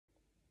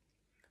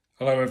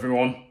Hello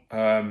everyone.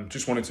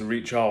 Just wanted to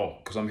reach out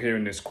because I'm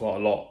hearing this quite a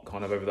lot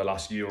kind of over the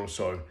last year or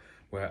so,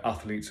 where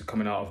athletes are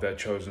coming out of their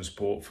chosen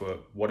sport for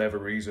whatever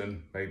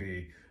reason,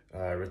 maybe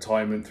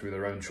retirement through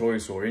their own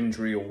choice or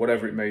injury or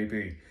whatever it may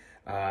be.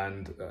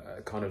 And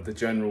kind of the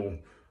general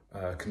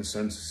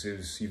consensus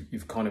is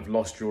you've kind of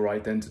lost your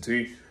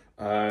identity.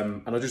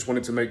 And I just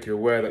wanted to make you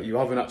aware that you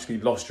haven't actually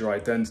lost your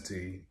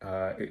identity.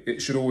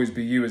 It should always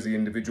be you as the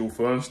individual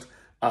first,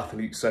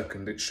 athlete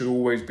second. It should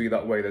always be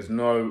that way. There's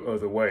no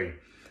other way.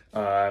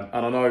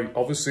 And I know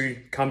obviously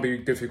can be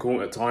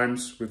difficult at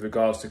times with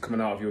regards to coming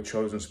out of your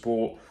chosen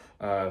sport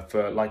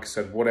for, like I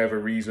said, whatever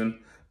reason.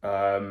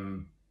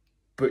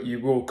 But you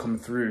will come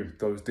through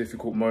those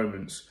difficult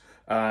moments.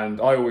 And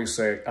I always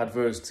say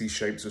adversity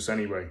shapes us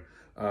anyway.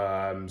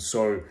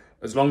 So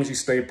as long as you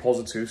stay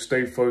positive,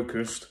 stay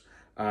focused,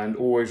 and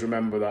always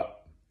remember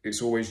that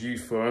it's always you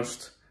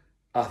first,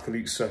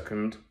 athlete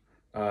second,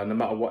 no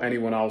matter what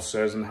anyone else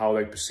says and how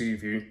they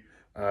perceive you.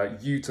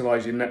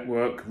 Utilize your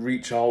network,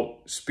 reach out,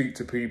 speak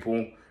to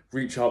people,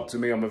 reach out to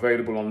me. I'm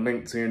available on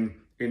LinkedIn,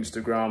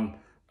 Instagram,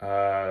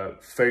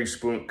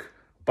 Facebook,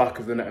 Back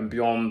of the Net and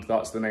Beyond.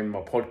 That's the name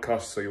of my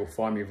podcast, so you'll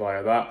find me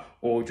via that,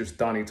 or just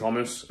Danny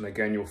Thomas, and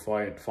again, you'll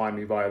find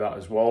me via that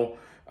as well.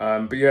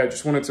 But yeah,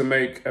 just wanted to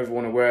make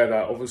everyone aware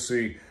that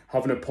obviously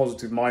having a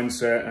positive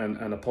mindset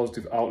and a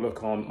positive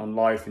outlook on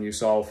life and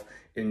yourself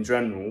in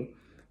general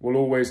will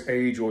always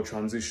aid your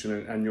transition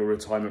and your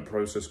retirement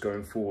process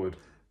going forward.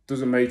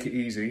 Doesn't make it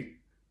easy,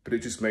 but it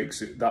just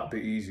makes it that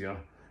bit easier.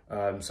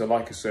 So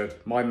like I said,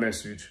 my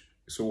message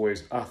is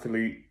always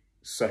athlete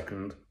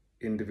second,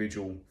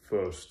 individual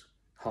first.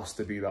 Has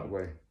to be that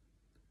way.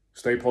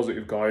 Stay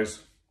positive,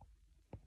 guys.